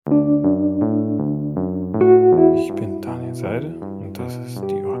Ich bin Daniel Seide und das ist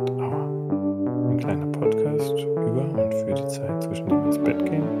die Ort Hour. Ein kleiner Podcast über und für die Zeit zwischen dem ins Bett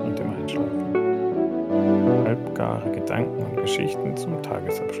gehen und dem Einschlafen. Halbgare Gedanken und Geschichten zum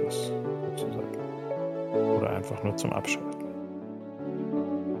Tagesabschluss sozusagen. Oder einfach nur zum Abschalten.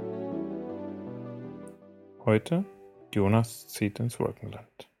 Heute Jonas zieht ins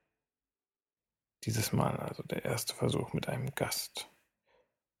Wolkenland. Dieses Mal also der erste Versuch mit einem Gast.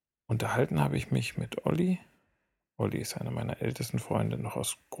 Unterhalten habe ich mich mit Olli. Olli ist einer meiner ältesten Freunde noch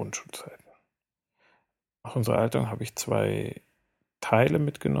aus Grundschulzeiten. Nach unserer Haltung habe ich 2 Teile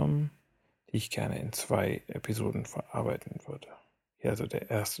mitgenommen, die ich gerne in 2 Episoden verarbeiten würde. Hier also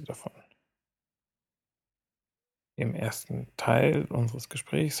der erste davon. Im ersten Teil unseres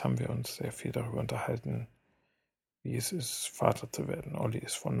Gesprächs haben wir uns sehr viel darüber unterhalten, wie es ist, Vater zu werden. Olli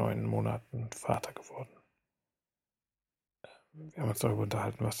ist vor 9 Monaten Vater geworden. Wir haben uns darüber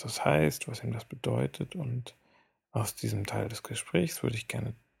unterhalten, was das heißt, was ihm das bedeutet, und aus diesem Teil des Gesprächs würde ich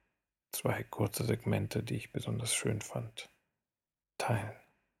gerne 2 kurze Segmente, die ich besonders schön fand, teilen.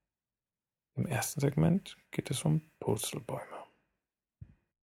 Im ersten Segment geht es um Purzelbäume.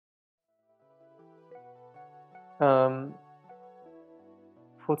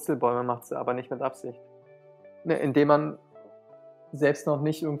 Purzelbäume macht sie aber nicht mit Absicht. Indem man selbst noch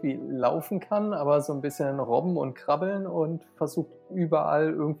nicht irgendwie laufen kann, aber so ein bisschen robben und krabbeln und versucht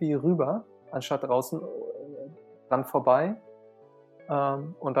überall irgendwie rüber, anstatt draußen dran vorbei.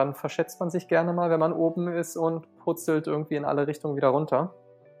 Und dann verschätzt man sich gerne mal, wenn man oben ist, und purzelt irgendwie in alle Richtungen wieder runter.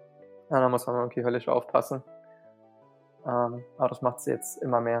 Ja, da muss man irgendwie höllisch aufpassen. Aber das macht sie jetzt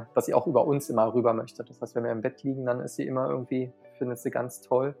immer mehr, dass sie auch über uns immer rüber möchte. Das heißt, wenn wir im Bett liegen, dann ist sie immer irgendwie, findet sie ganz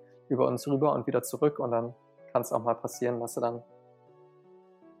toll, über uns rüber und wieder zurück. Und dann kann es auch mal passieren, dass sie dann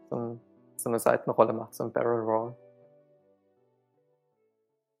so eine Seitenrolle macht, so ein Barrel Roll.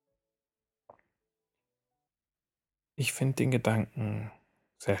 Ich finde den Gedanken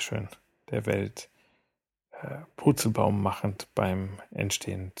sehr schön, der Welt purzelbaummachend beim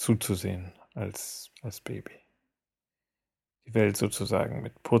Entstehen zuzusehen als Baby. Die Welt sozusagen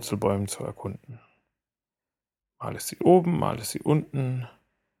mit Purzelbäumen zu erkunden. Mal ist sie oben, mal ist sie unten,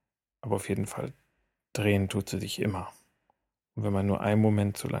 aber auf jeden Fall drehen tut sie sich immer. Und wenn man nur einen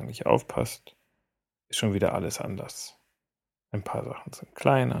Moment zu lang nicht aufpasst, ist schon wieder alles anders. Ein paar Sachen sind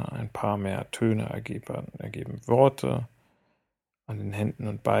kleiner, ein paar mehr Töne ergeben Worte. An den Händen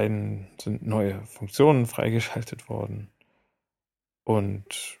und Beinen sind neue Funktionen freigeschaltet worden.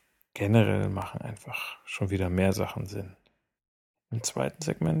 Und generell machen einfach schon wieder mehr Sachen Sinn. Im zweiten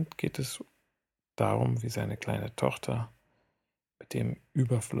Segment geht es darum, wie seine kleine Tochter mit dem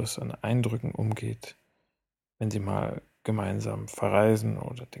Überfluss an Eindrücken umgeht, wenn sie mal gemeinsam verreisen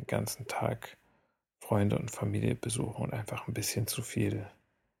oder den ganzen Tag Freunde und Familie besuchen und einfach ein bisschen zu viel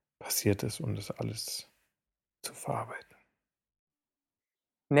passiert ist, um das alles zu verarbeiten.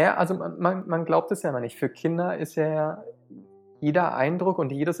 Naja, also man glaubt es ja immer nicht. Für Kinder ist ja jeder Eindruck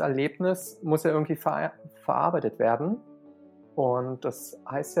und jedes Erlebnis muss ja irgendwie verarbeitet werden. Und das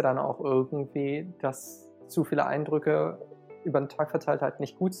heißt ja dann auch irgendwie, dass zu viele Eindrücke über den Tag verteilt halt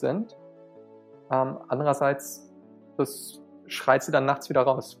nicht gut sind. Andererseits, das schreit sie dann nachts wieder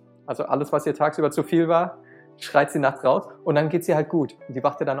raus. Also alles, was ihr tagsüber zu viel war, schreit sie nachts raus, und dann geht sie halt gut. Und die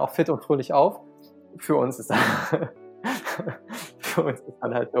wacht ja dann auch fit und fröhlich auf. Für uns ist für uns ist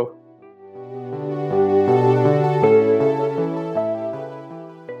dann halt so.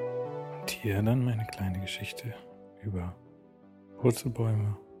 Und hier dann meine kleine Geschichte über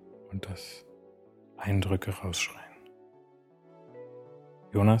Purzelbäume und das Eindrücke rausschreien.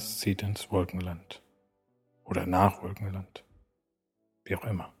 Jonas zieht ins Wolkenland. Oder nach Wolkenland. Wie auch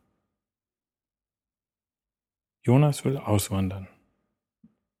immer. Jonas will auswandern.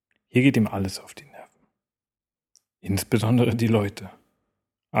 Hier geht ihm alles auf die Nerven. Insbesondere die Leute.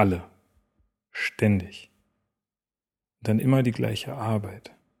 Alle. Ständig. Und dann immer die gleiche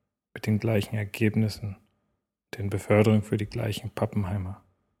Arbeit. Mit den gleichen Ergebnissen. Den Beförderungen für die gleichen Pappenheimer.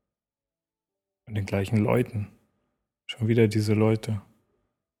 Und den gleichen Leuten. Schon wieder diese Leute.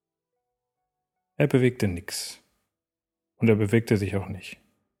 Er bewegte nichts. Und er bewegte sich auch nicht.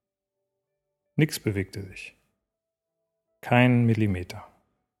 Nix bewegte sich. Kein Millimeter.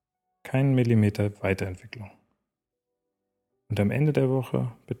 Kein Millimeter Weiterentwicklung. Und am Ende der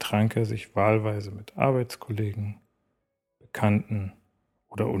Woche betrank er sich wahlweise mit Arbeitskollegen, Bekannten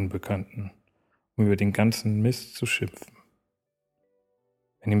oder Unbekannten, um über den ganzen Mist zu schimpfen.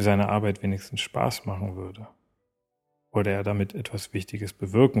 Wenn ihm seine Arbeit wenigstens Spaß machen würde, oder er damit etwas Wichtiges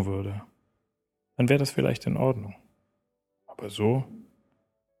bewirken würde, dann wäre das vielleicht in Ordnung. Aber so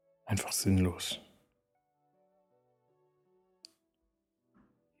einfach sinnlos.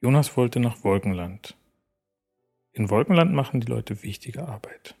 Jonas wollte nach Wolkenland. In Wolkenland machen die Leute wichtige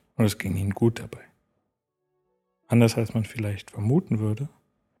Arbeit und es ging ihnen gut dabei. Anders als man vielleicht vermuten würde,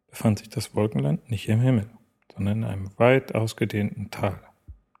 befand sich das Wolkenland nicht im Himmel, sondern in einem weit ausgedehnten Tal,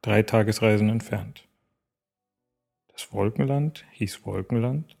 3 Tagesreisen entfernt. Das Wolkenland hieß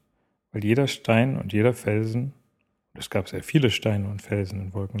Wolkenland, weil jeder Stein und jeder Felsen, und es gab sehr viele Steine und Felsen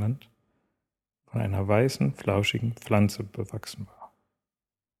in Wolkenland, von einer weißen, flauschigen Pflanze bewachsen war.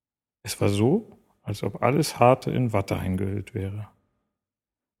 Es war so, als ob alles Harte in Watte eingehüllt wäre.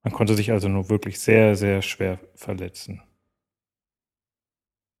 Man konnte sich also nur wirklich sehr, sehr schwer verletzen.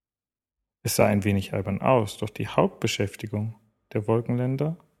 Es sah ein wenig albern aus, doch die Hauptbeschäftigung der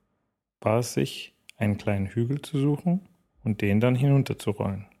Wolkenländer war es, sich einen kleinen Hügel zu suchen und den dann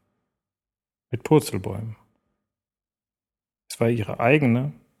hinunterzurollen. Mit Purzelbäumen. Es war ihre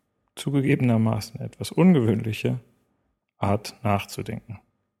eigene, zugegebenermaßen etwas ungewöhnliche Art nachzudenken.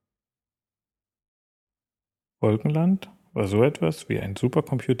 Wolkenland war so etwas wie ein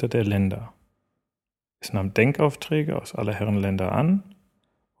Supercomputer der Länder. Es nahm Denkaufträge aus aller Herren Länder an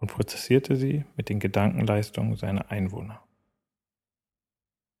und prozessierte sie mit den Gedankenleistungen seiner Einwohner.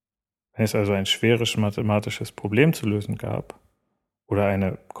 Wenn es also ein schweres mathematisches Problem zu lösen gab oder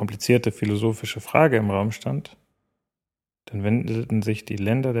eine komplizierte philosophische Frage im Raum stand, dann wendeten sich die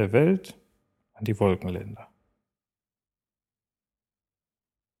Länder der Welt an die Wolkenländer.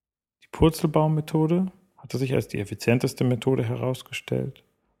 Die Purzelbaummethode hatte sich als die effizienteste Methode herausgestellt,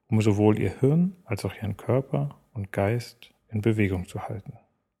 um sowohl ihr Hirn als auch ihren Körper und Geist in Bewegung zu halten.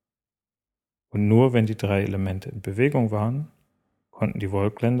 Und nur wenn die 3 Elemente in Bewegung waren, konnten die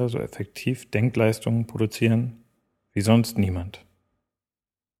Wolkenländer so effektiv Denkleistungen produzieren wie sonst niemand.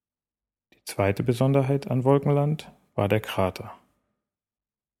 Die zweite Besonderheit an Wolkenland war der Krater.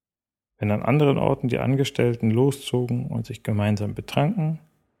 Wenn an anderen Orten die Angestellten loszogen und sich gemeinsam betranken,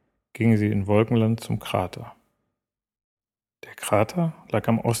 gingen sie in Wolkenland zum Krater. Der Krater lag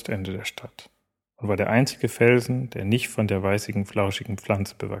am Ostende der Stadt und war der einzige Felsen, der nicht von der weißigen, flauschigen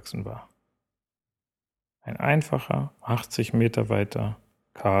Pflanze bewachsen war. Ein einfacher, 80 Meter weiter,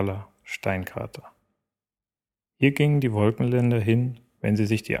 kahler Steinkrater. Hier gingen die Wolkenländer hin, wenn sie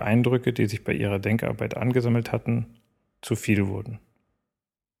sich die Eindrücke, die sich bei ihrer Denkarbeit angesammelt hatten, zu viel wurden.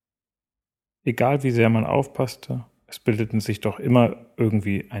 Egal wie sehr man aufpasste, es bildeten sich doch immer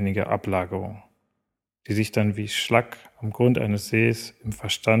irgendwie einige Ablagerungen, die sich dann wie Schlack am Grund eines Sees im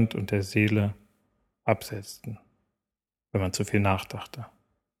Verstand und der Seele absetzten, wenn man zu viel nachdachte.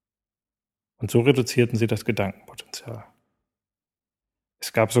 Und so reduzierten sie das Gedankenpotenzial.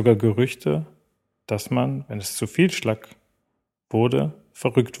 Es gab sogar Gerüchte, dass man, wenn es zu viel Schlack wurde,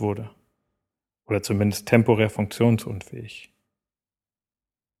 verrückt wurde oder zumindest temporär funktionsunfähig.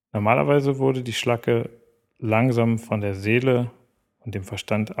 Normalerweise wurde die Schlacke langsam von der Seele und dem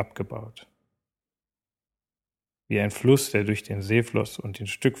Verstand abgebaut. Wie ein Fluss, der durch den See floss und ihn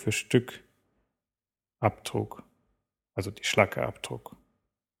Stück für Stück abtrug, also die Schlacke abtrug.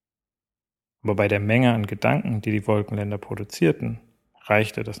 Aber bei der Menge an Gedanken, die die Wolkenländer produzierten,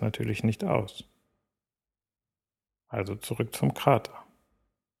 reichte das natürlich nicht aus. Also zurück zum Krater.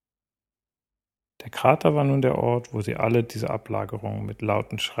 Der Krater war nun der Ort, wo sie alle diese Ablagerungen mit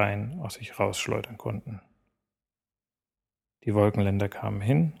lauten Schreien aus sich rausschleudern konnten. Die Wolkenländer kamen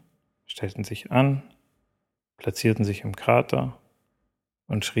hin, stellten sich an, platzierten sich im Krater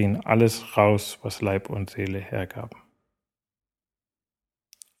und schrien alles raus, was Leib und Seele hergaben.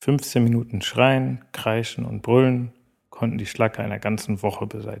 15 Minuten Schreien, Kreischen und Brüllen konnten die Schlacke einer ganzen Woche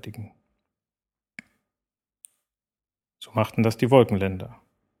beseitigen. So machten das die Wolkenländer.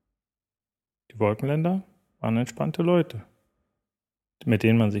 Die Wolkenländer waren entspannte Leute, mit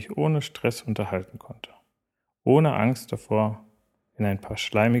denen man sich ohne Stress unterhalten konnte, ohne Angst davor, in ein paar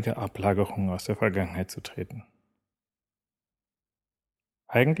schleimige Ablagerungen aus der Vergangenheit zu treten.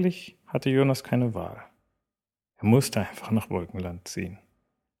 Eigentlich hatte Jonas keine Wahl. Er musste einfach nach Wolkenland ziehen.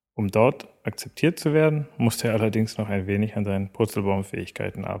 Um dort akzeptiert zu werden, musste er allerdings noch ein wenig an seinen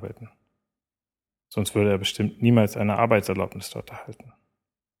Purzelbaumfähigkeiten arbeiten. Sonst würde er bestimmt niemals eine Arbeitserlaubnis dort erhalten.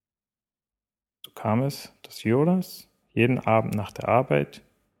 So kam es, dass Jonas jeden Abend nach der Arbeit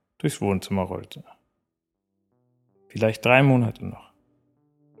durchs Wohnzimmer rollte. Vielleicht 3 Monate noch.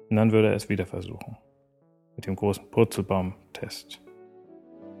 Und dann würde er es wieder versuchen. Mit dem großen Purzelbaum-Test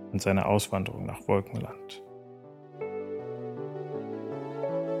und seiner Auswanderung nach Wolkenland.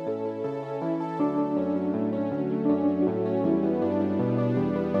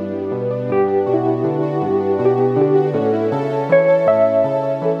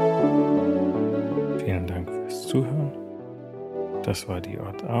 Vielen Dank fürs Zuhören. Das war die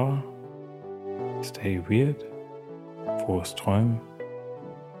Odd Hour. Stay weird. Frohes Träumen.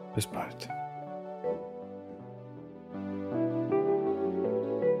 Bis bald.